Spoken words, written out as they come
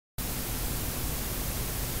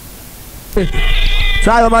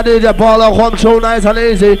Time my DJ Paul-0 come through nice and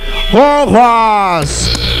easy. Go cross.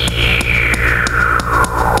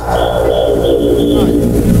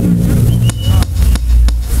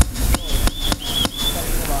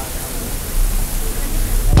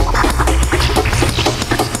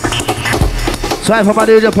 Time for my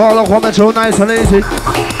DJ Paul-0 coming through nice and easy.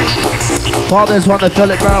 For this one, the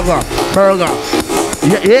Philip Burger.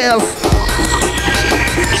 Yes.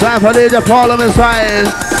 Time for DJ Paul-0 inside.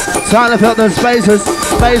 Time to fill the spaces.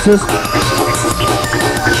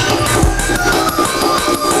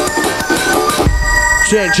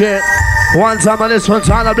 Check. One time on this one,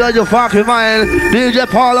 time to blow your fucking mind. DJ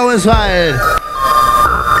Paul-0 inside.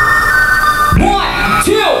 1,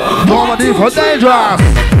 2, Normandy for dangerous.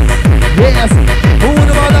 Yes. Who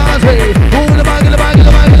the bananas hey? Who the bag in the bananas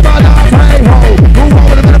hey? Ho. Who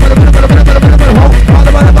over the middle ho? All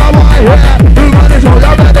the money my wife yeah. Who got it show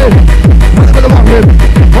y'all ready? Who the walk him?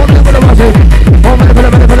 Who the boss him? Who the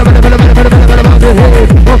boss him?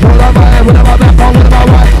 Who for the man? Who the back? Who the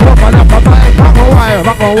wife? Who for the back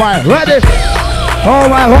wife? Ready? Oh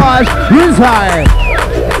my gosh, inside.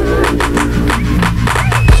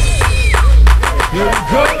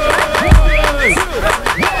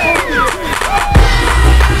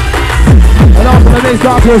 And also the next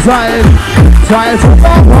off your side. Try it for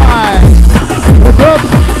one wide. Look up.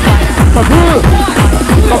 Kapur.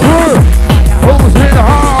 Almost in the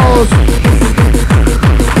house.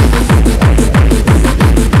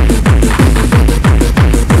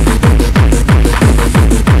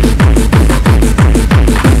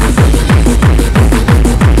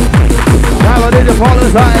 Now I need to fall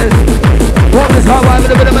inside. Walk this hard ride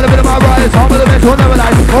with a bit of my ride. Some of the best will never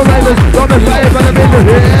die. All ravers, don't be afraid, but the big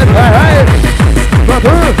hit. Hey!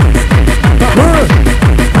 Kapur!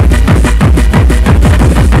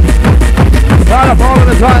 Gotta fall on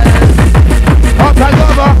the side. Upside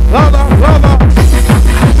lover.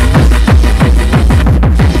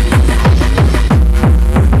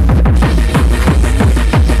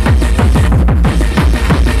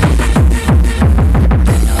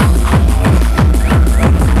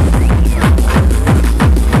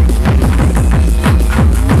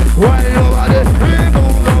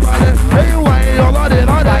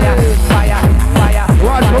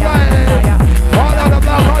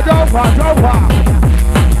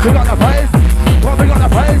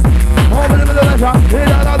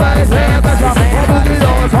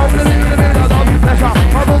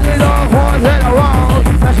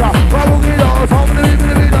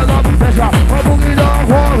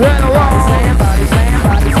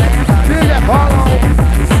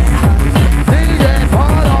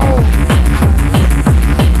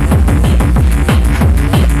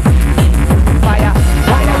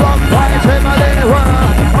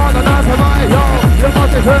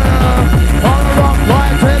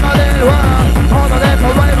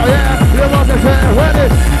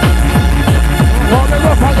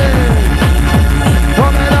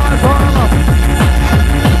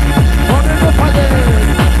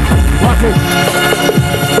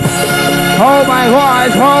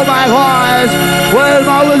 Oh my gosh! Where's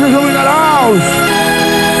my wizard doing that house?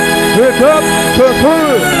 Pick up,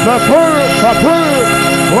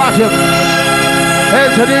 watch him.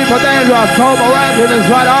 It's a deep for dangerous, Tomo Rankin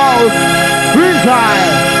inside the house.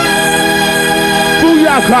 Inside.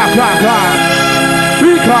 Booyaka,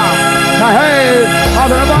 Pika. Hey,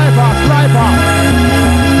 out of the bypass, sniper.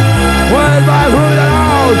 Where's my wizard that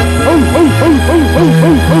house?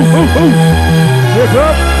 Pick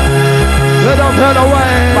up. Let them turn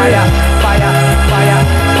away. Fire.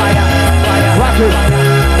 Watch it.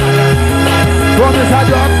 From inside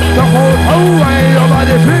you up the whole away. Your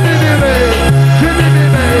body shimmy.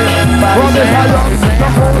 From inside you up the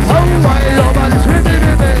whole away. Your body shimmy.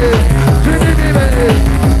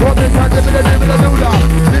 From inside the middle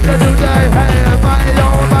hey,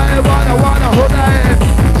 wanna hold that.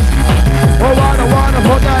 Oh, wanna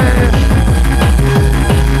hold that.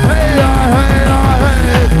 Hey.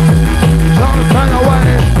 Don't turn away.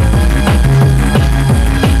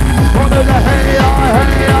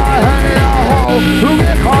 Who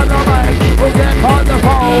get caught on the mic? Who get caught on the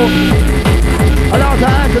phone? Allow to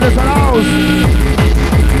answer this house.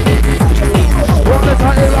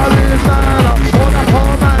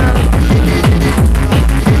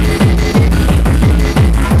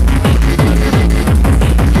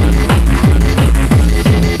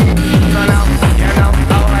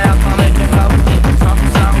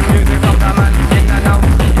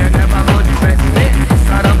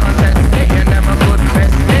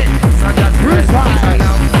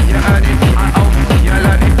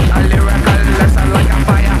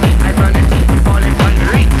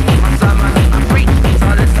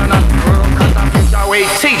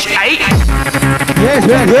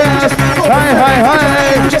 yes. Hey, hey,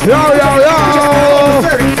 hey. Yo, yo, yo.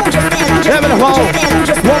 Give me the phone.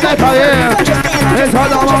 What they call you? It's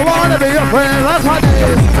all I want to be your friend. That's what it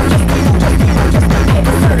is.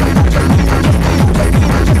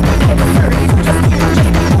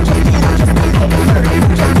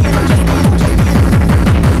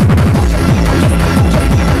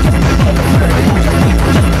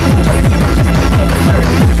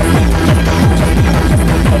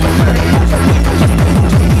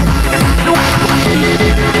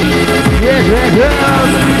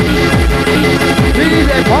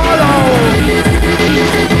 DJ Paul-0.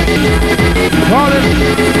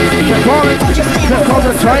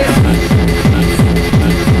 Concentrate.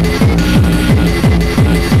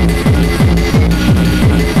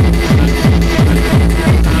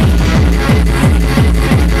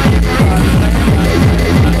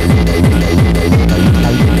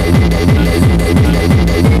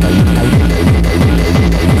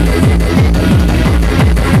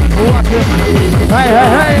 Hey, hey,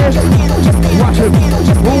 hey! Watch him!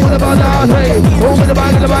 Move the bananas, hey! Move the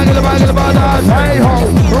bag, the bag, the bag, the bananas, hey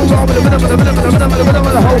ho! Move over the middle, the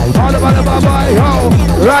ho! All about the bye, ho!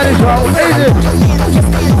 Right it, ho! Easy!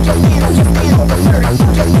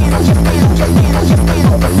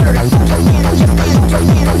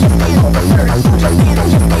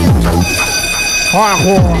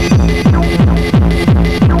 Hardcore!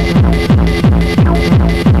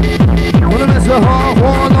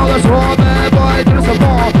 Hardcore, no, that's hard, man, boy, give us some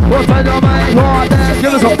more. What's on your mind, hard, man,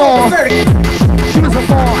 give us some more. Give us some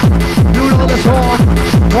more. You know the song.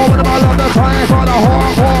 Over the ball of the time for the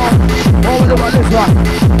hardcore. Over the ball this one.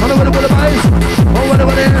 Over the bass. Over the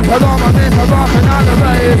ball in for all my men, for rocking on the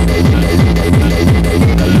bass.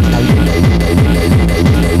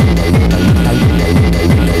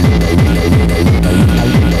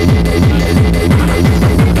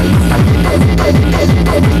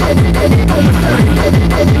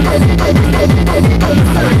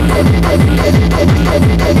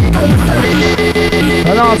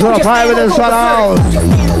 And also a 5 minutes shut out.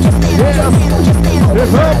 Yes.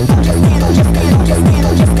 Yes, up.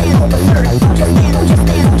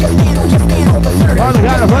 On the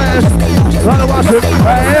kind of place. Trying to watch it.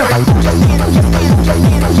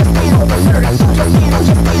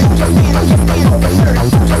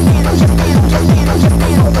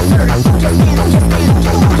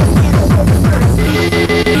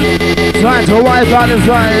 Trying to wipe out his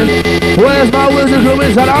brain. Where's my wizard who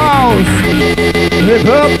is at the house? Hip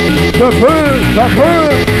up, the food.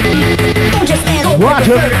 Watch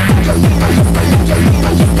it.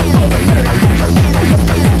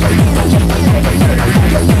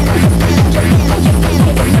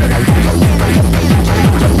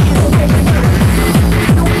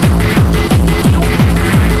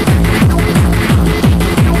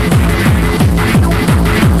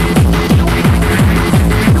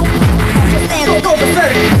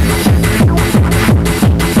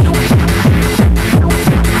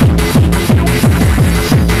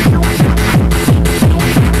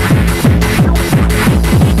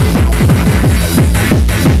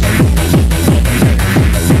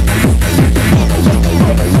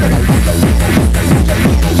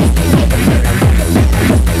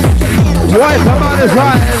 Why somebody's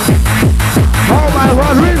right? Oh my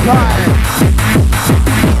God, resign!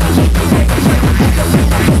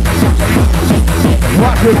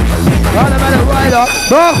 Watch it. Run a minute right up.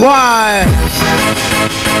 Don't cry.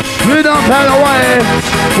 We don't turn away.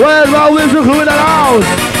 Where's my whistle crew in the house?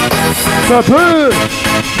 The crew.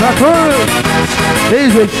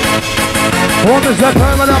 Easy. One is the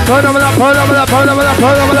permanent, turn them up.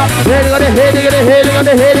 Hitting on it.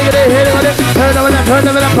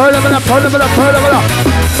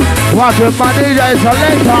 Watch it, my DJ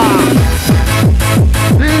Selector.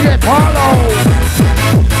 DJ Paul-0.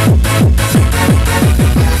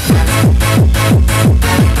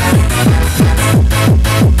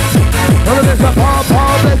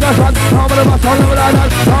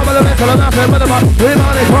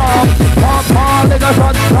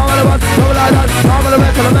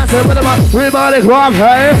 Everybody clap,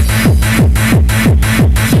 hey!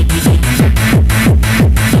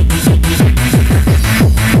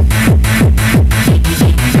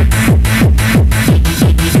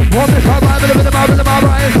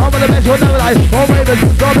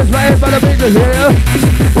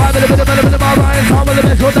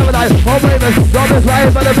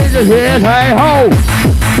 Hey ho!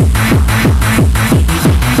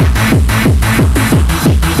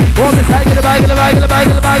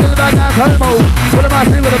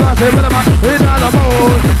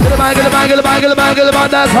 Take it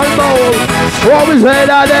back, that's humble. What we say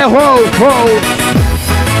that there, ho.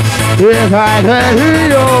 If I can hear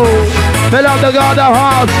you, fill up the goddamn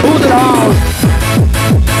house, who's in the house?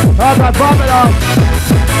 Up and pump it up.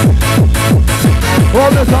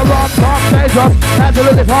 Hold this around, talk dangerous,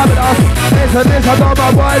 absolutely pump it up. It's a miss, I know my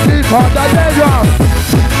boys need pump that dangerous.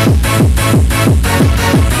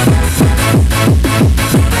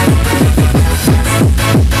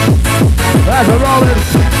 That's a rolling.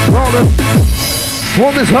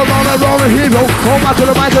 Hold this home on a rolling hero. Hold back to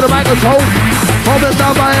the microphone. Hold it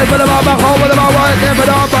down by it, but I'm back home with my wife. If it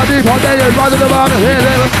on my deep, I'll take it right to the bottom. Here,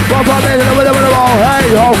 there. One for me, with the ball. Hey,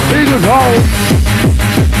 yo, Eagles home.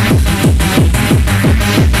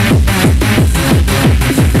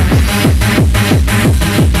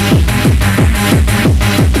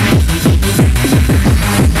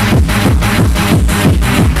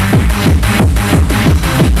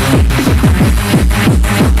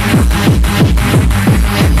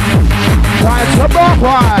 Time to block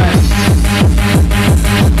one.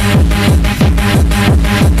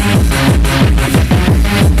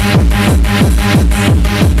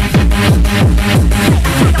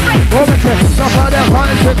 Suffer their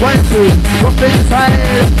consequences from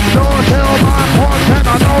inside. Don't tell my horse and I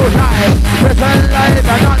know life. Present life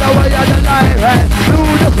and not the way of the life. And do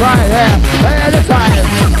the cry here, pay the time.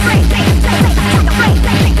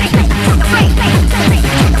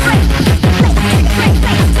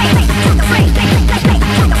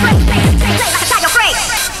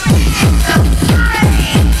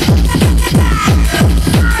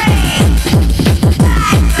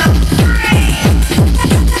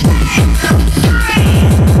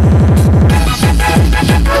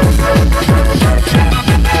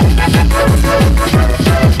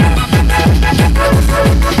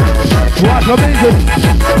 Watch the music.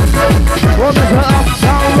 What is up?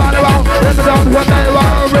 Down, right around. Let me down, what they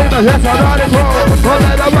want. Ring yes, I'm not in wrong. What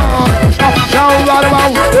they want. Up, down, right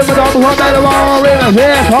around. Let me down, what they want. Ring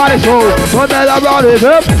yes, hard and cool. What they want. Hip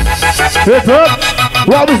up. Hip up.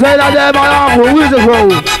 What we say out there, my uncle? Who is the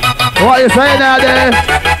crew? What you saying out there?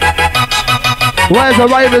 Where's the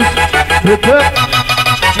Ravens? Hip up.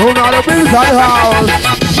 Who not the big side house?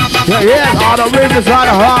 Yeah, yeah, all the rings inside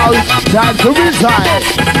the house. Time to reside.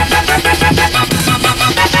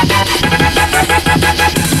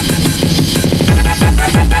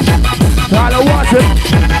 Try to watch it.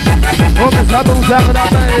 Hope it's not who's having that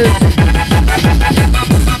face.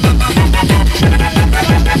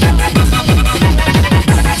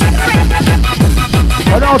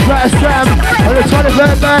 I don't try to scram. On the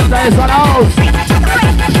 23rd birthday, it's on the house.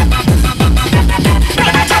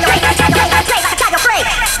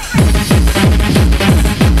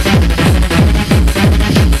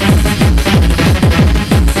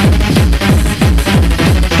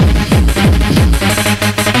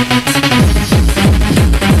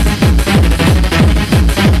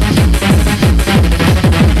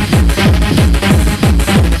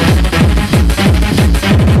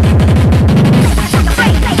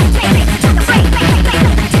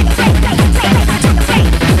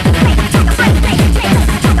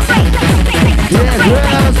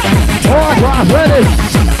 Ready?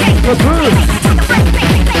 The crew.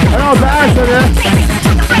 I know the accident.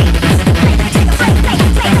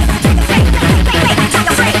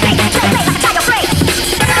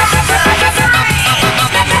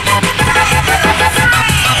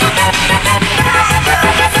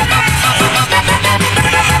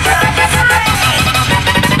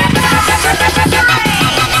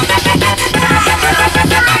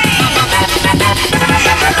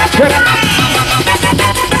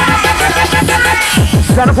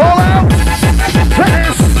 Gotta pull out.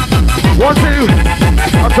 Finish. 1, 2.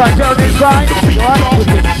 I'm trying to go this side.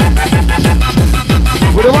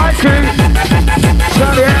 With the white crew.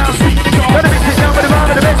 Turn the house. Gonna be sitting down with the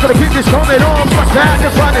rhyme in the mix. Gotta keep this coming on. What's that?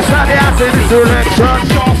 The front inside the house. In this electron.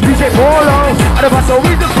 DJ Paul-0. And if I saw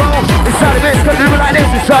with the flow. Inside the mix. Gonna do it like this.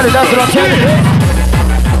 Inside it. That's what I'm telling you.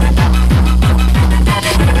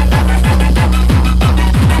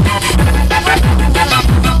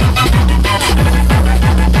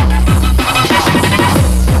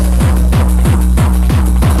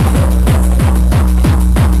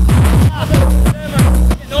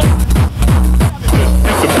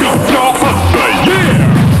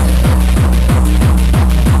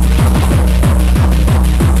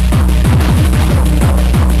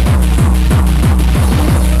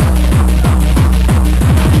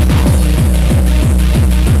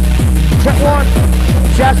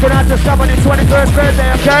 Going out to someone in 21st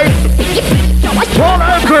birthday, okay?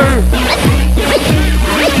 Paul-0 crew!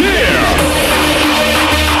 Yeah!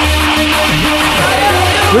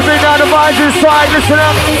 We've been down the Visor's side, listen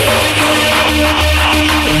up!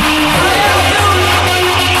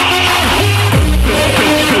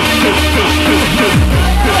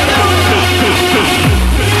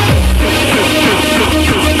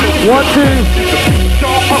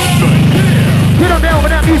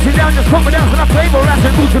 one just put me down to the flavor. As we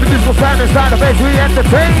move to the musical sound inside the face, we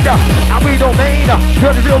entertain. And we don't mean to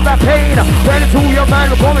feel that pain. Straight into your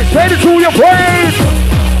mind, we're going straight into your brain.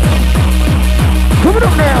 Coming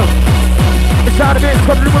up now. Inside of it, it's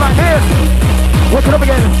gonna look like this. Work it up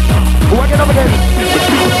again. Work it up again.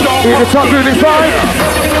 In the top groove inside.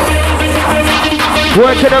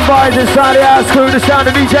 Working and vibes inside the house crew. The sound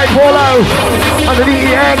of DJ Paul-0 under the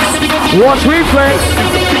EX. Watch reflex.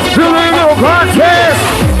 Doing no contest.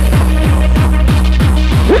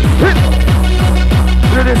 Look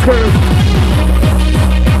at this crew.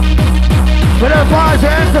 For the vibes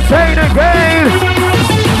and entertain again.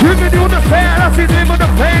 You can do the fair, I see them with the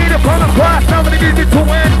pain. Upon the cross, nobody needs it to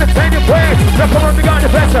entertain your way. So come on, we got the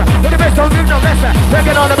better. But the best don't give no lesser.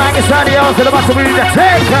 Taking on the back inside the house, and about to be the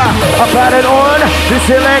taker. I've had it on the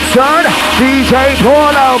selection. DJ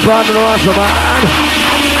Paul-0, brother the Russell man.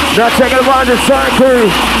 Now taking the vibes inside crew.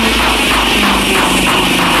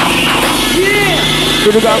 Yeah!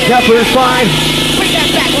 Here we go, Capper is fine. Bring that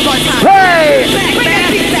back one more time. Hey! Bring that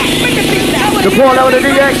beat back. Bring the beat back. The Paul-0 with the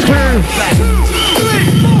DX crew.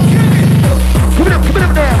 Coming up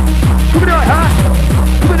now. Coming up, huh?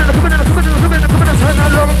 Coming up, turn that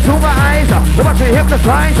love to my eyes. I'm about to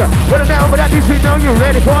hypnotize. Put it down, but I need to know you're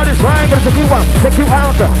ready for this rhyme. But it's a new one, take you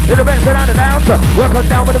out. In the best and out. Work on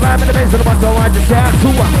down with the vibe in the base of the bus, so I just shout to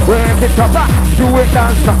where it's up. Do it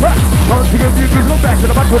non-stop. Once you give you visual best,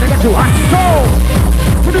 and I'm about to get you hot. So,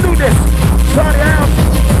 we're gonna do this. Start it out.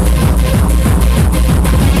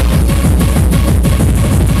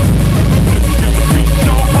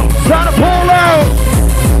 Start a Paul-0.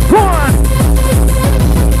 One.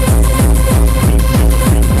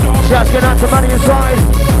 Just get out the money inside.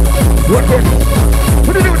 Work it.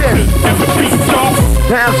 What do you do with this?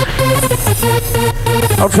 Dance.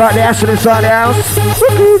 Outside the action inside the house.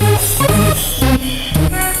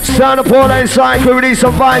 Start a Paul-0 inside. We need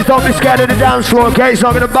some vibes. Don't be scared of the dance floor, okay? So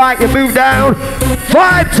I'm gonna bike and move down.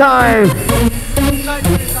 5 times.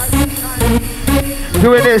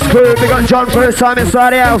 Doing this crew, we got John first time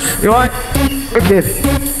inside the house. You alright? Wicked.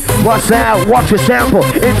 What's that? Watch your sample.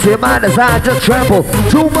 Into your mind as I just tremble.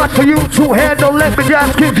 Too much for you to handle. Let me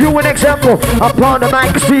just give you an example. I'm on the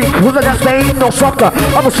mic, see, cause I just ain't no sucker.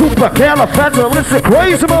 I'm a super califragilistic,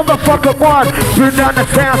 crazy motherfucker one. Bring down the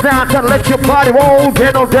sounds now to let your body roll.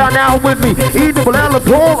 Get on down now with me. Either will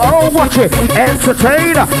Paul, oh watch it.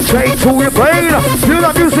 Entertain, straight to your brain. Feel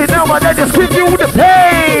the music now, but I just give you the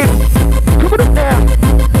pain. Come on now.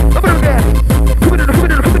 Come on again. Come on,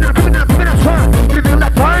 son. If you feel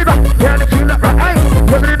that vibe, yeah, if you feel that right,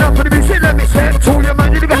 put it up for the music, let me say it to your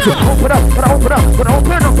mind. You got to open up, open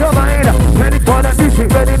up your mind. Ready for that music,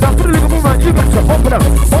 ready enough for the little movement. You got to open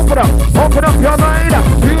up your mind.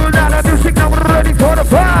 Feel that music, now we're ready for the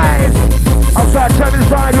prize. Outside, turn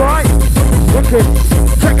inside, you alright? Okay,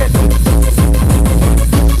 check it.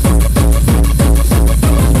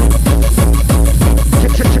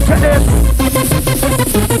 Check this.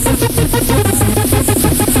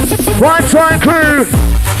 One time crew. Come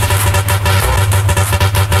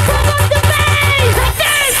on, the bass. Like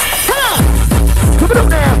this. Come on. Coming up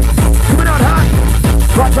now. Coming out hot.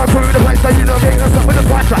 Flat track crew, the place that you know me. What's up with the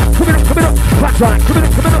flat track? Coming up. Flat track. Coming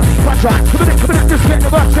up. Flat track. Coming up. Just get the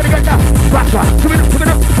bus. Gonna get down. Flat track. Coming up.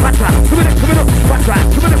 Flat track. Coming up. Flat track.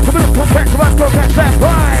 Coming up. Come back to us. Go catch that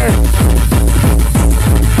fire.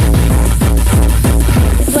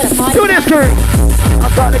 Do this crew.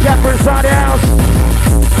 I'm trying to get for inside the house.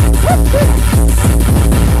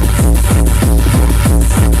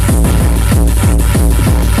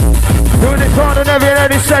 Doing this on and every and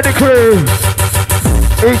any set the crew.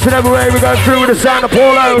 Each and every way we go through with the sound of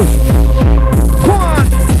Paul-0.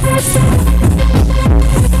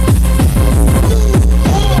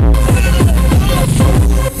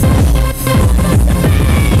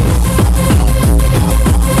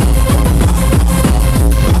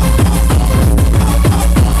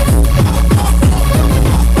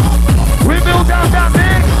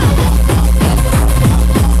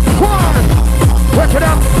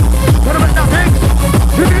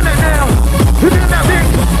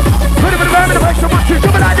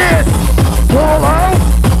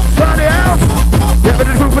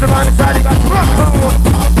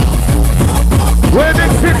 We're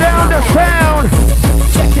mixing down the sound.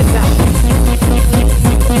 Check it out.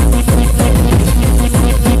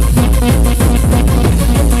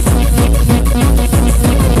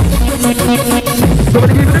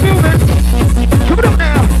 Somebody keep it moving. Coming up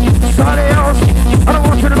now. Somebody else. I don't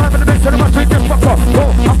want you to laugh in the mix of the mustard. Just fuck off. Go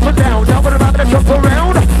up and down. Down with the vibe and jump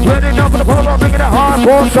around. Ready now for the polo. Bring it a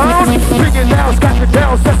hardcore sound. Bring it down. Scratch it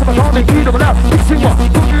down. Set some on the eat them out. Mixing up.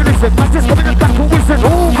 Do you listen? I just come in and back to whistle.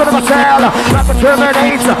 Ooh, got my sound. like a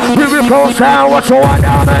Terminator. We will go down, what you want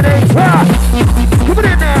dominator. Give it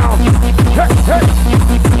in now. Hey, hey.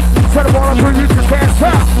 Set the ball up for you, just can't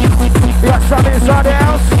stop. You got something inside the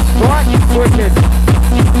house? Right? Wicked.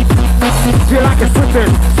 Feel like it's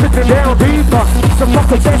slipping down deeper. So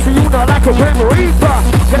fuck a chasing you not like a Grim Reaper.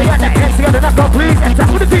 Gonna got that hands together, not complete. And top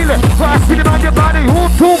of the dealer. Fast feeding on your body, who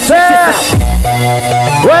too fast?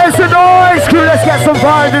 Where's the noise? Crew, let's get some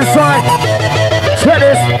vibes inside. Check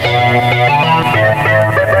this.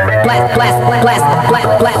 Blast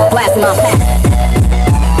my pack.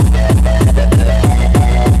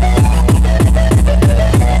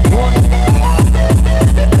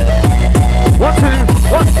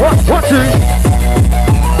 One, two.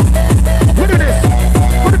 What is this?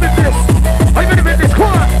 What is this? Are you ready for this?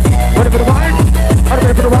 Come on. Ready for the ride? Are you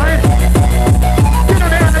ready for the ride? Get on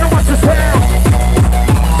there and then watch the sound.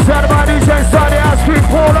 Sound of my DJ inside the ice cream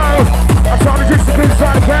Paul-0. I'm trying to just the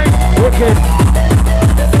inside the game. Wicked.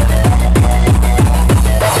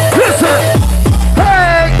 Listen.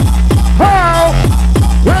 Hey. How?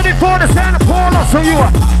 Ready for the sound of Paul-0. So you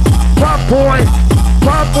are pop boy.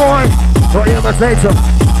 For imitator.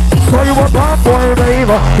 So you a bomb boy,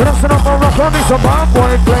 baby. You don't sit up on rock on me, some bomb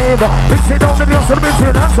boy flavor. Mix it on the bill, so the bitch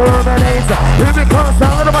you not terminator. If it comes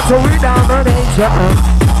down, I'm about to read down the nature.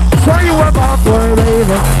 So you a bomb boy,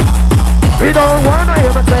 baby. We don't want to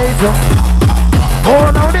imitate you. Oh,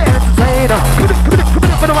 no, the entertainer.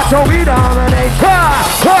 Come in, watch your read down the nature.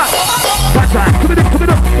 That's right, come in,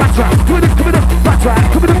 that's right, come in, that's right,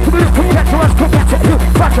 come in, catch us, come catch us,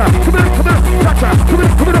 that's right, come in, that's right, come in,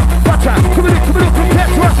 that's right, come in, catch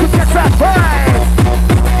us, come catch that vibe.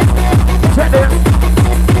 Check this.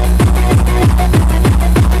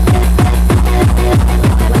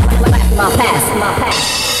 My pass.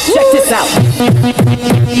 Check this out.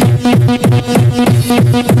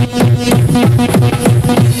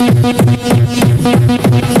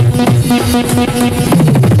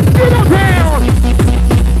 Get up down.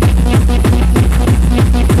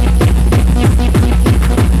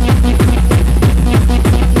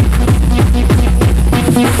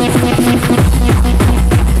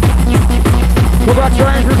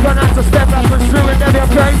 Congratulations, gonna have to step up and through it, then you're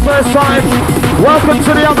playing first time. Welcome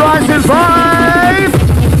to the Uprising 5.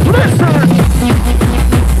 Listen.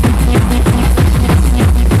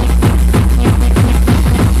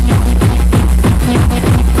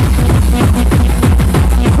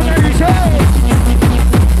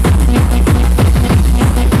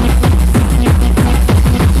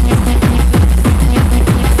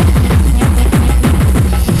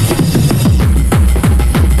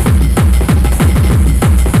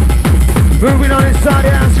 Moving on inside the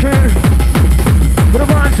house crew. For the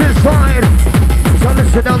vibes inside. So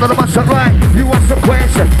listen down to the muscle right. You want some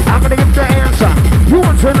question, I'm gonna give the answer. You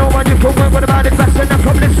want to know what you can win, what about it best enough?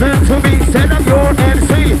 Come listen to me, send up your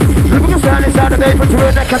MC. People can stand inside the paper to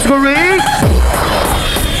win that category.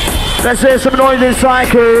 Let's hear some noise inside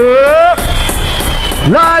crew.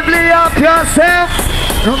 Lively up yourself.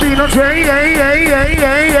 Don't be no train.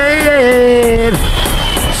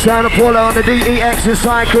 Sound of Paul-0 on the DEX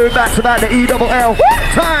inside crew, back to back the ELL.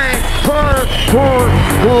 Time for good.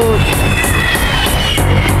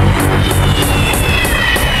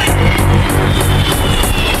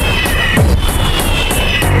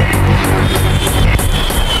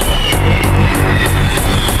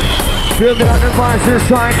 Feel the other vibes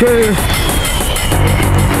inside crew.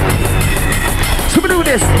 So we do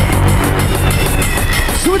this.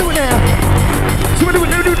 So we do it now. So we do it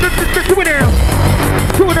now. Do it now.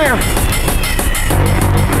 Do it now.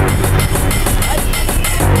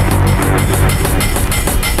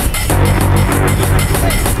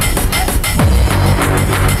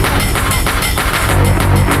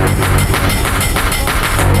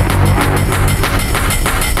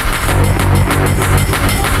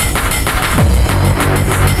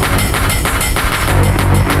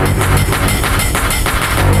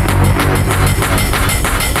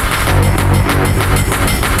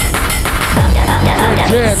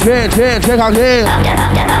 Check out here.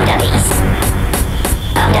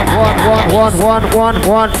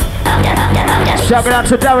 One. Shout it out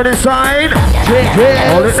to Darren inside.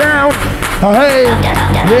 Hold it down. Hey,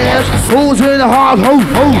 yes, who's in the house? Ho,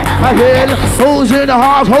 I hear. Who's in the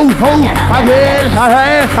house? Ho, I hear.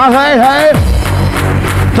 Hey.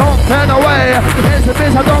 Don't turn away. It's a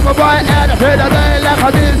bitch I don't go by and I feel the day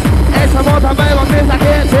like this. It's a motivator, miss I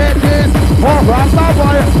can't take this. Oh, I'm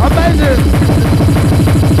boy, amazing.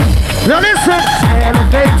 Now listen,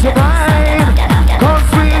 elevate your mind, come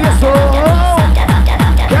free your soul.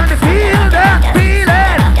 Can you feel that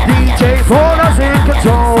feeling? DJ Paul-0's in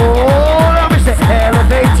control. I wish to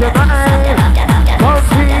elevate your mind, come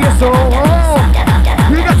free your soul.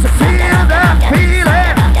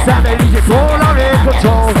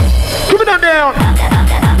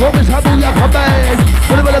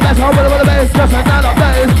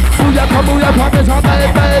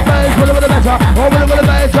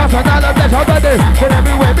 way. And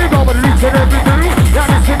everywhere we go, but reach and every do. Now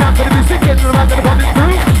listen out to the music, getting around to the coming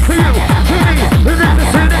through. To you, to me, to this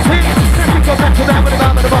vicinity. Then we go back to that with the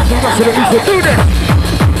band of the box and rush to the music. Do this.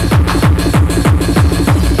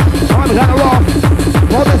 I'm gonna rock.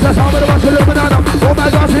 Oh, this is how we're going to look at them. Oh my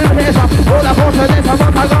gosh, here it is. Oh, the horse is this. I'm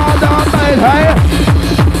going to go down, hey.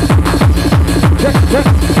 Check, check.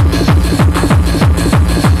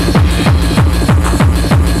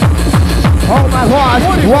 Oh my gosh,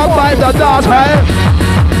 one by the dance, hey.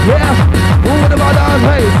 Yeah. Move the ball down,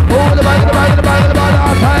 hey. Move the ball, the ball, the ball, the ball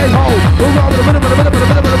down, hey. Ho. Move on the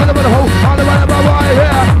middle, ho. On the right, right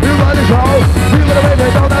here. You got the show. You got the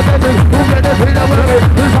way, don't that thing. Who get this? We don't want to be.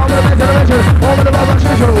 Who's on the generation? Over the ball, rush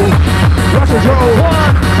the show. Rush the show.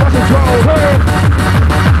 Rush the show.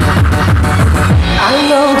 I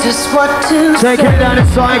know just what to say. Take it down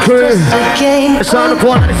inside, crew. It's on the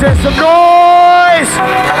corner. It says some noise.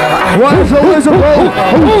 What is the whistle?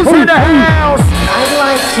 Who's in the house? I'd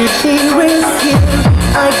like to be with you.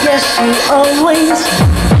 I guess you always.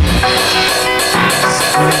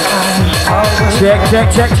 Check, check,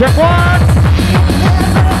 check, check. What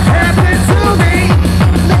happened to me?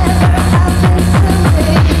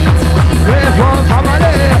 We're from Papa.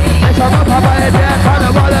 It's from Papa. Yeah, kind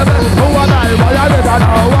of whatever. Who am I? What I did, I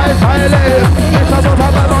always live. It's from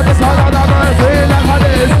Papa. On this one, I'm not feeling like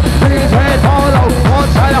this. Please, hey, Paulo. One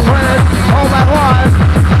side of friends. Oh my God.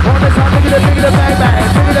 On this one, bigger the bang bang.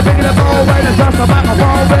 Bigger the ball. When it's just a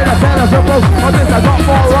microphone. When I tell us a bro. On this, I got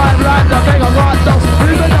more right. The thing I got.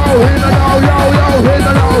 Here's the know. Here's the know. Yo, yo. Here's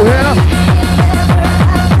the know. Here.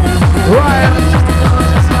 Right.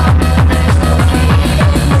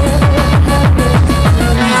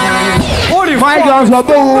 My guns are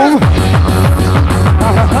boom.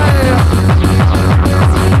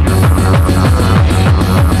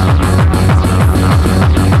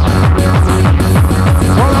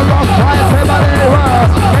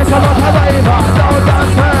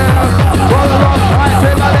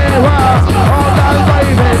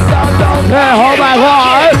 Oh my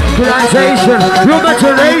God! Equalization, your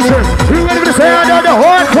imagination. You ready to say under the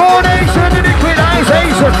hardcore nation? The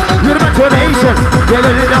equalization, your imagination. Get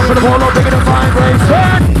it down for the ball, bigger than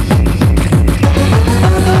vibration.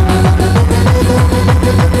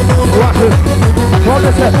 Watch it. Hold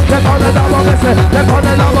this, step on the double, listen, step on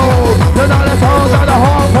the double. You know the sound of the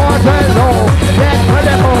hardcore techno. Get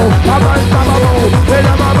critical, I'm unstoppable. With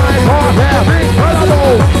a mind, hardcore,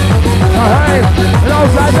 incredible. Hey, and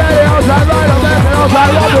outside there, outside right, on that, and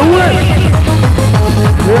outside love the win.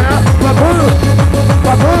 Yeah, Babu,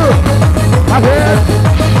 I'm here.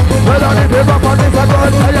 Well, on the river, on this, I'm going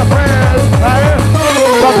to tell your friends. Hey,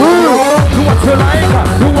 Babu, you want to like,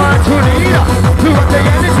 you want to need, you want the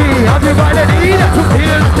energy, I'm divided need, to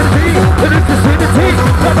feel the beat, and it's the vicinity.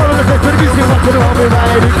 Come on, let's get to the music, want to know how we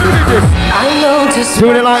ride it, do this. I know just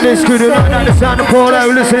do it like this, do it like that, the sound of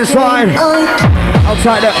Paul-0, listen inside.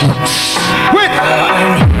 Outside there. Quick!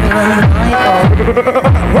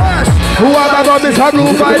 Who am I gonna miss a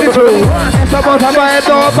blue by the crew? It's about a bad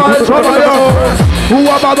dog by the trouble. Who am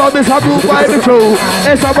I gonna miss a blue by the crew?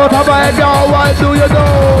 It's about a bad dog, what do you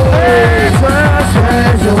know? It's a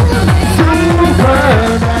special,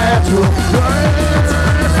 supernatural grace.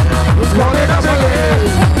 It's coming up again.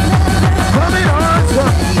 Coming on, sir.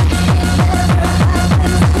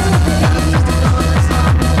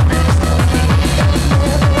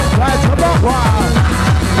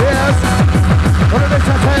 Yes, but it's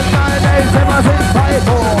a 10, 9, 8, 7, 6, 5,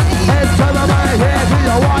 4. It's time of my hair, do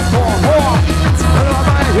you want more? Time of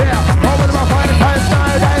my hair, over to my 5, 10,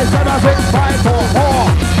 9, 8, 7, 6, 5, 4, 4.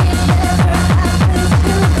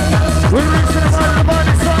 We're reaching the right of the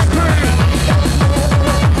body, side 3.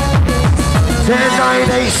 10, 9,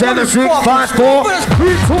 8, 7, 6, 5, 4.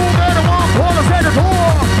 3, 2, and 1, quarters at the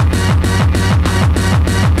door.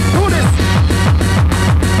 Do this.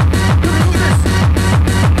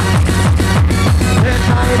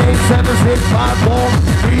 9, 8, 7, 6, 5, 4,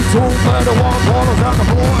 3, 2, 31, quarters on the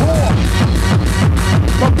floor.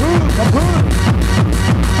 Kaboom.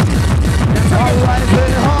 That's all right, say,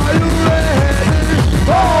 are you ready?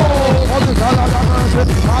 Oh, on the Saladaman,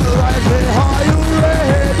 all right, say, are you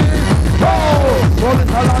ready? Oh, on the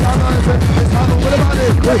Saladaman, it's all over the body,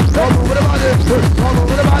 all over the body, all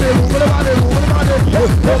over the body, move the body, move the body, move the body,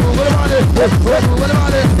 move the body, move the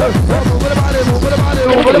body, move the body, move the body,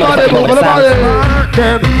 move the body, move the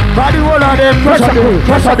body. Body wall of them, crush on you,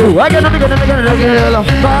 crush on you. Again and again and again and again.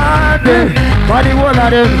 Body wall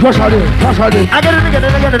of them, crush on you, crush on you. Again and again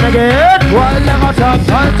and again and again. One leg on top,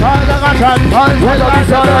 one leg on top, one leg on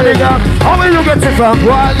top. How will you get it from?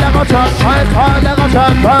 One leg on top, one leg on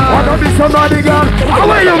top. What will be somebody gun? How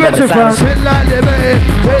will you get it from? Shit like the bay,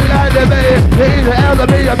 shit like the bay. He's the elder,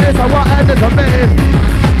 a miss, I want to the man.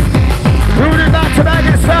 Rooted back to back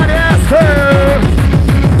inside, yes, sir.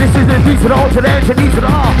 This is the beat to the alternate and each to the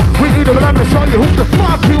R. We need a man to show you who the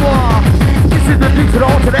fuck you are. This is the beat to the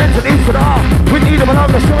alternate and each to the R. We need a man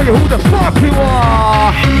to show you who the fuck you are.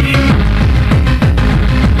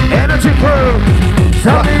 Energy crew,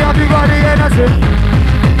 tell me if you got the energy.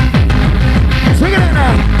 Sing it in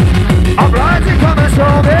now. Uprising coming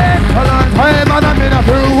strong in. A long time and I'm in a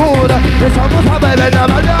blue wood. It's almost a baby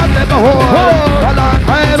never done never hold. A long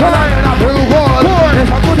time and I'm in a blue wood. It's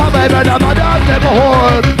almost a baby never done never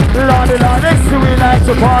hold. Lordy, Lordy, so we like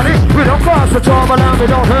to party. We don't cause the trouble and we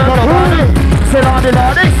don't hurt nobody. Say Lordy,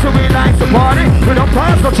 Lordy, so we like to party. We don't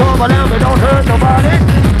cause the trouble and we don't hurt nobody.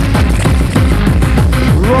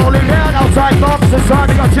 Rolling down outside box inside,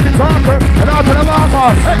 we got Jimmy Talker and out to the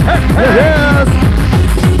markers. Yes.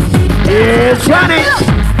 It's Johnny.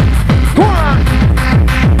 Go on.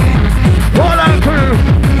 Hold on, crew.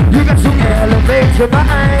 You got to elevate your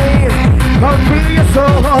mind. Come feel your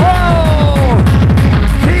soul.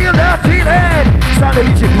 Feel that feeling. Start to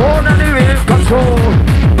reach your more than you're in control.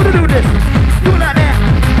 We're gonna do this. Do it like that.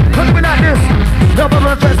 Gonna be like this. Double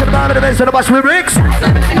run first to the bottom of the base of the watch lyrics.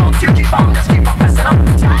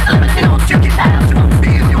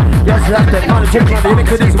 Yes, that's that money. Check on the image.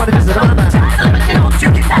 This is what it is.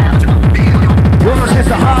 Yours is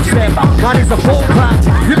the half step, mine is the full climb.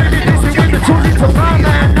 You made me dizzy with the tune into my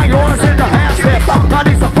man. Now yours is the half step, mine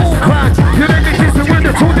is the full climb. You made me dizzy with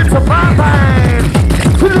the tune into my man.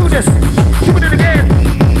 We do this, do it again.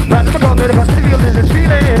 Right, never go there, because the feeling is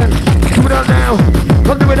feeling. Do it up now,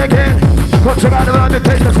 come do it again. Come check out around the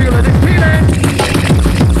place, the feeling is feeling.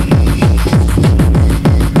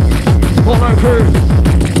 Hold on, crew.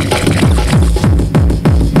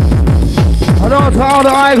 I don't tell the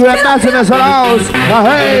angry and nastiness in the house. Now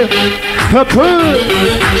hey, the crew.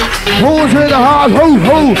 Who's in the house? Who?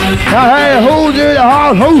 Now hey, who's in the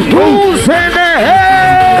house? Who's in the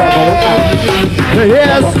house?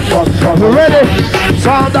 Yes, we're ready.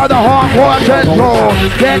 Sound of the hardcore control.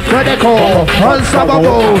 Get critical,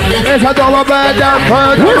 unstoppable. It's a double bad down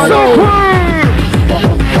bird.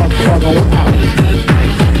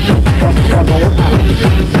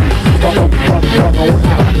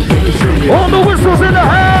 All the whistles in the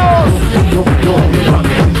house.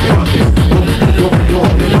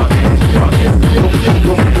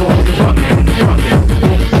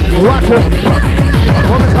 Watch it.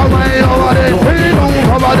 Come away over this, hey, move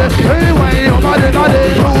over this, hey, way over the body,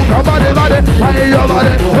 move over the body, hey, over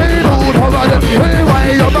the, hey, move over the, hey,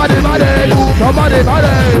 way over the body, move over the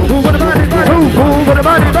body, move over the body, move over the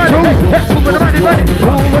body, move over the body, move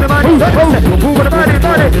over the body, move over the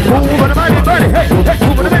body, move over the body, hey, move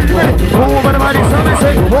over the body, move over the body, somebody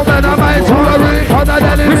say, over the body, to the ring, under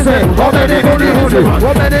the limit, over the body, over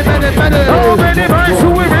the many, over the body, to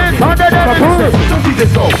women, under the limit, don't keep it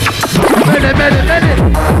go. Many.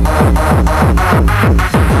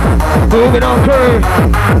 Moving on, crew.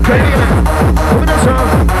 Taking it. Moving on, son.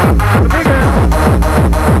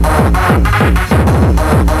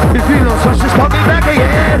 You feel no such is coming back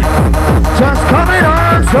again. Just coming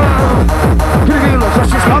on, son. You feel no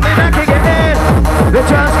such is coming back again. They're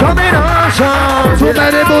just coming on, son. Too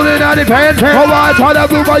many bullet on the pen. Oh, I try to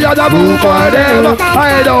move, I gotta move for them.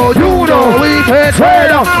 I know, you know, we can't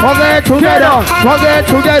trade up. Forget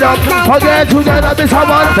together. Be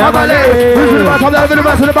someone family. This is what I'm living the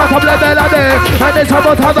rest of the back of the melody. And it's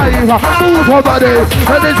about how I move over there.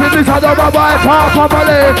 And this is how my wife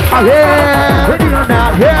properly. Yeah, when you're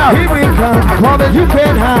not here, here we come. Promise you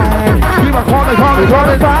can't hide. You are coming, find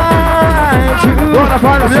you. Wanna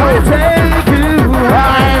find us, so take you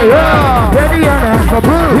higher. When you're not for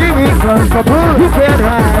proof, here we come for proof. You can't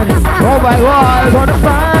hide. Oh my God, wanna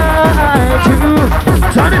find you.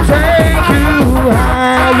 Trying to take you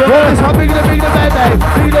higher. Well, it's how big the baby.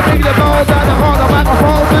 Big the ball down the hall, the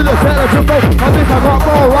microphone to the telephone. I think I got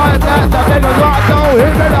more right than the nigga rock. No,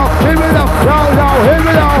 hit me down. Hit me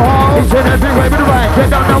down. He's in every way with the right. Get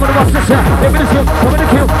down with the watch the shot. Give me the kill, come in the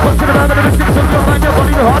kill. What's in the round of the six of your mind? Your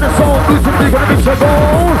body, your heart and soul. Lose to be gonna be so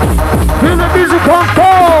gold. Feel the music come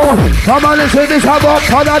cold. Come on, listen, this about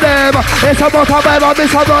one of them. It's about a baby,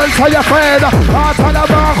 this about for your friend. Heart on the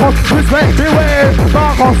Marcos, respect the way.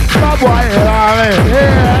 Marcos, stop while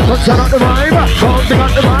yeah. Turn up the vibe, don't think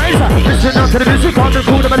up the vibe. Listen up to the music, on the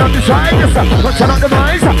cool, but on the side, yes, watch out the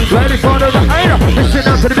minds, ready for the ride. Listen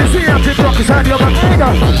up to the music, I'm just rocking inside your mind.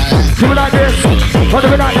 Do it like this, don't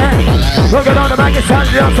do it like that. Don't get on the mic, it's time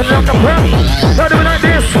to dance and lock the crap. Don't do it like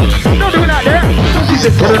this, don't do it like that.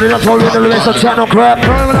 Put it up, hold it, let's not chat no crap.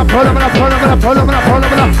 Pull them up, pull them up, pull them up, pull them up, pull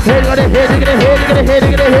them up. Hey, get it, hey, get it, hey, get it,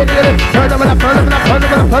 hey, get it, hey, get it. Pull them up, pull them up, pull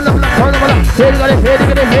them up, pull them up, pull them up. Hey, get it, hey,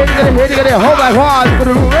 get it, hey, get it, hey, get it. Hold my heart, put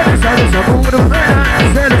it away, stand it, so move it away.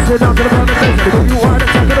 Stand it, sit down to the front of the place. You want to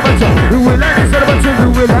talk to the bunch of, you will like it, set a bunch of, you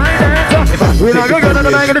will like that. We're not gonna go to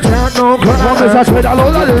the bank of the chat no crap. One is a sweat, all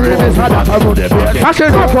over the rim is hot, I'm on the bed. Catch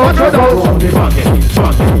it up, on the road.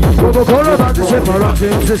 Coca-Cola, about to ship, our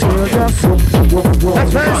options is good, just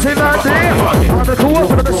expensive idea. On the cool,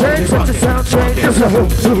 for the shake, such a sound change.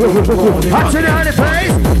 Hot in the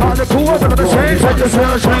place. On the cool, for the shake, such a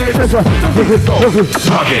sound change. It's a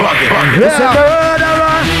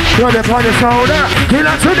murderer. Put it on your shoulder. Kill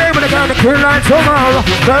on today, but I gotta kill on tomorrow.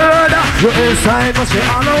 Murder, you're inside, must be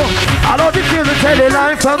hollow. I don't think you'll tell the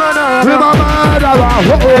line from another. With my murderer,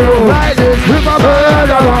 whoa, like this. With my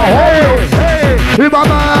murderer, hey, hey. With my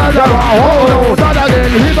murderer, whoa, not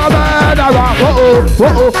again. With my murderer, whoa,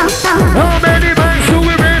 whoa. How many miles do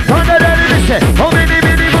we rip on the daily listen? How many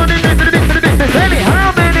money to the business, baby?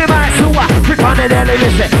 How many miles do I rip on the daily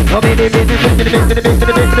listen? How many to the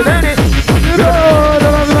business, baby?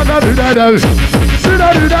 That's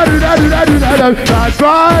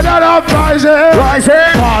right, that uprising.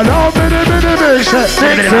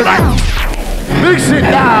 Mix it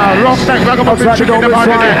down. Rock that ragamuffin chicken in the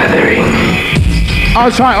body there.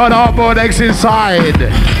 I'll try on hardboard eggs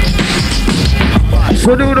inside.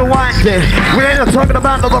 So do the white thing. We ain't talking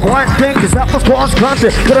about no white thing, cause that was cross country.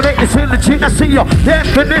 Gonna make this in the chin. I see your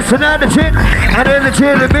definition of the chin. And in the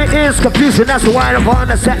chin, it is confusion. That's why I'm on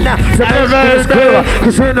the set now. So it's clearer.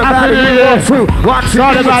 Cause in the body we walk through. What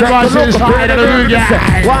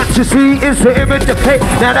you see is the image of fate.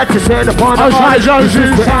 Now that you said upon the in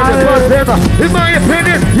my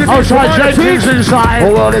opinion, you I'll try James inside.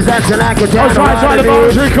 Oh, well, is that an actor? I'll try the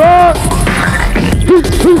boundary court.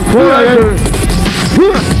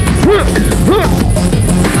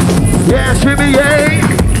 Yeah, Jimmy, yeah.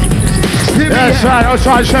 That's right, I'll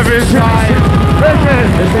try Chevy inside.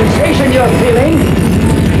 The sensation you're feeling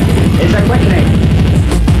is a quickening.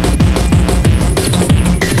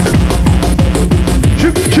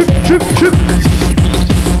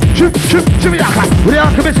 Jimmy Daka. We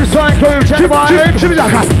are committed cycle, check it out, Jimmy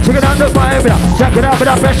Daka. Check it out the fire, check it out with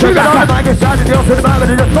our best. Check it out the mic, it's out of the off to the back,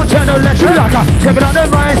 and it's not channel, let's Jimmy Daka. Check it out the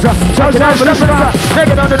minds, check it out with the back. Check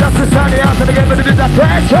it out the dust, it's out the out, and again, but it is that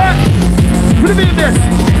pressure. Put it in this.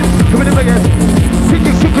 Come in again. Kick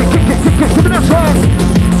it, coming up strong.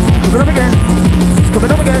 Coming up again. It's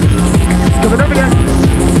coming up again. It's coming up again.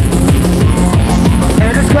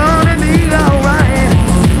 And it's gonna be alright.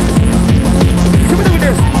 Coming up with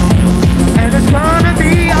this. And it's gonna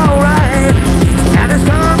be alright. And it's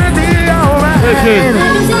gonna be alright.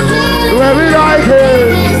 Where we like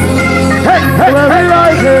it. Hey, where we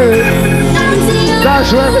like it.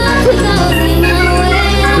 That's where we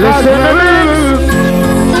listen to me.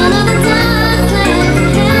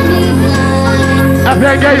 Happy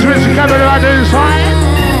engagements are coming right inside.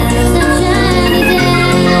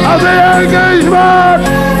 Happy engagement.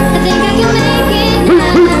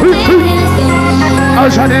 I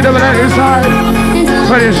was trying to do that inside.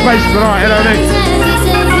 Plenty of space tonight, you know what I mean?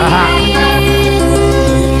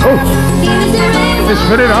 Oh, just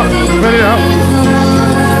fill it up, fill it up.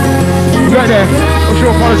 Right there. What's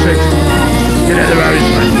your politics? Get out of the road,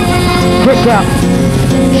 mate. Quick out.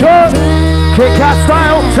 Sure. Quick out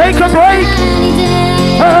style. Take a break.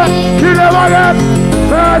 Kill them again.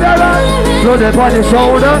 Put it on your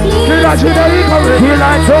shoulder. Kill that shit that he coming. Kill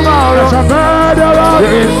like tomorrow. That's a murderer.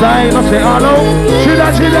 The inside must be hollow. Kill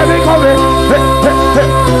that shit that he coming. Kill that shit.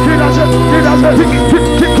 Kill that shit.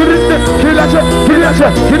 Kill that shit. Kill that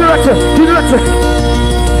shit. Kill that shit. Kill that shit.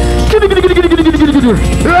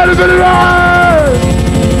 Ready for the ride.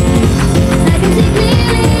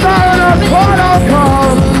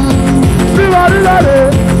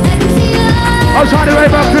 I'm trying to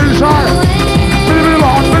wave up to the side.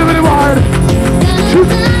 Bit of wide. Shoot.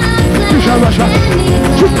 Shoot, Russia.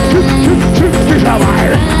 Shoot,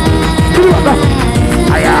 wide.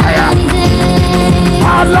 Hiya.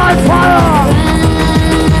 Hard like fire.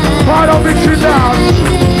 Fire don't mix it down.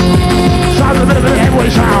 Sounds a bit of an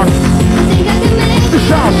heavyweight sound. The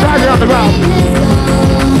sound, sound on the ground.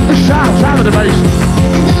 The sound of the bass.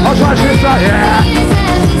 I'll try to this side, yeah.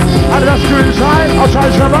 And that's good inside. I'll try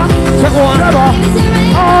Trevor. Take one. Trevor.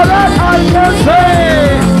 Oh, that I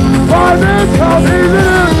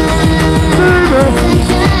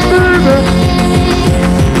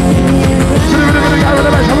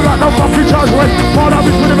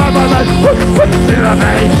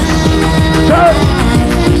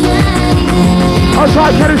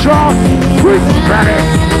right, Kenny Shaw. Quick, ready.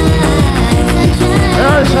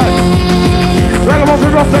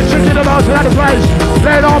 Ragamuffin off that shit in the mountain at the place.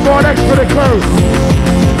 Playing on board next to the crew.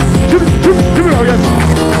 Give me all again.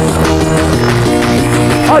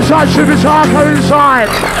 Outside Shippy Sharker inside.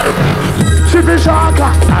 Shippy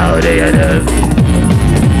Sharker. How do you do?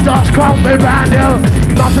 Just call me brand new.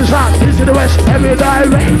 Nothing's out, east to the west, every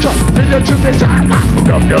direction. In the Shippy Sharker.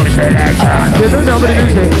 Don't do selection. Didn't nobody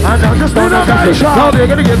lose it. I know just don't know that. No, they're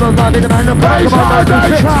gonna give us nothing and I know. Come on, not lose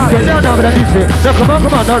it. They don't know that lose it. No, come on,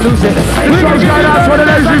 not lose it. We're going to get out for the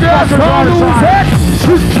lazy bastard. Don't lose it.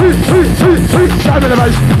 Time in the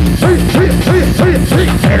base. In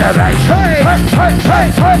the base. Hey.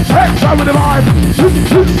 Time with the vibe.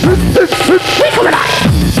 We coming out.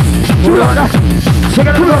 Do it like that. Sing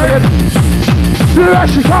it again. You're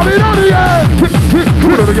actually coming on again.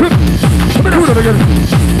 Do it again.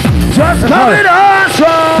 Just coming on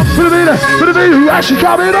strong. For the beat, who actually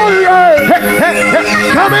coming on again.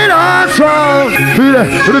 Coming on strong.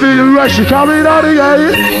 For the beat, who actually coming on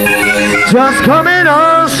again. Just coming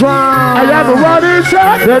on strong. I am the one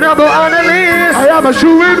inside, the number on the list. I am a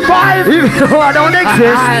shooting fight, even though I don't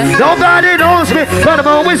exist. Nobody knows me, but I'm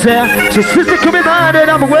always there. So sister, come in mind that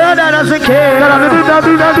I'm a world that doesn't care.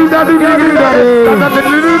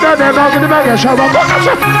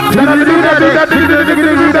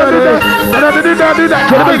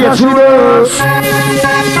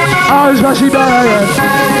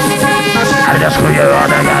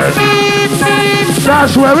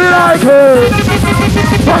 That's where we like it.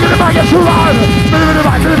 Fucking the back, it's alive.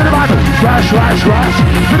 Crash.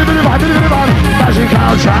 Magic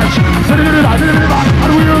cow trash.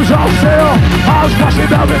 And we use all sail. I was flashing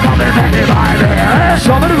down the coming back in my hair.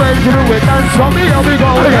 Somebody ready to do it, and somebody help me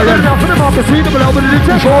go. Enough for the market, see the below, but it's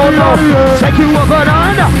a short. Take you up and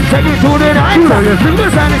under, take you to the night. Look at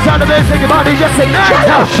the sound inside the base, take your body, just say night.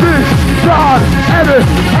 God,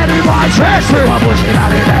 any my chest. I'm pushing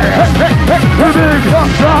out in there.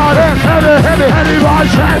 God, any my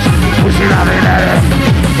chest. Pushing out in there.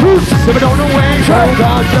 If I don't know where it's all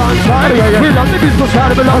God, John, sorry. We love the business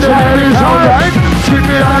side, we love the ladies, alright. Keep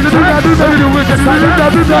it on the side, we do it the side,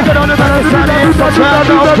 take it on the back side, it's such a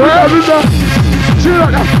see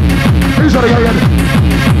like that. He's got to go again.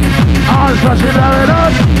 I'm splashing down in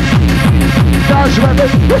us. That's where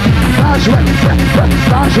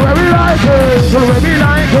we like it. So where we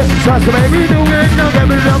like it. That's the way we do it. Now get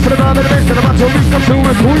me down for the love of the best. And I'm not so weak, come to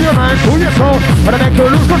it. Cool your mind, cool your soul. But I make you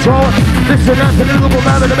lose control. Listen up to the little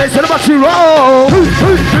man in the base. And I'm about to roll.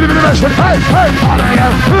 Little bit of action. Hey. On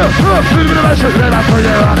again. Little bit of action. Let up for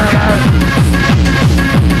you on again.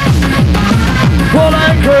 Pull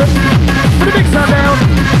anchor. Put the big sound down.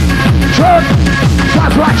 Turn.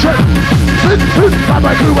 Start to action. Bad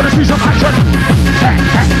boy crew, wanna see some action.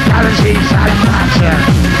 Guarantee satisfaction.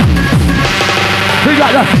 We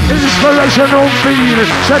got the inspirational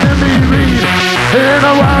feeling, setting me read. In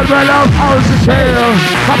a world where love holds the tail.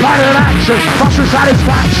 My plan in action, much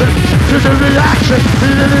satisfaction. To the reaction,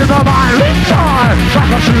 feeling in my mind. Reach on,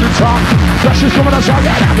 back up to the top. Rush is coming outside,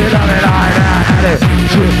 get at it,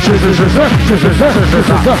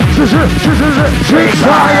 Street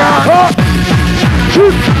fire.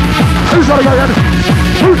 Who's got to go again?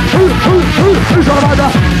 Who's got to ride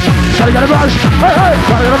that? Gotta get a rush. Hey,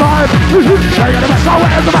 gotta get a vibe. Gotta get a rush. Oh,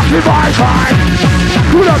 where's the massive vibe?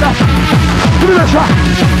 Who knows that? Give me that shot.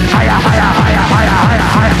 Higher.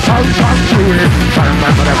 Hang to it.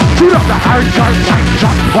 Shoot up the hang,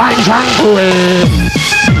 wine, to it.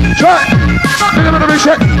 Shot. Look at the big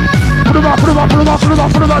shit. Put him up,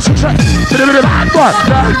 6 set. Put him in the back, boy.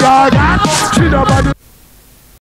 She don't mind.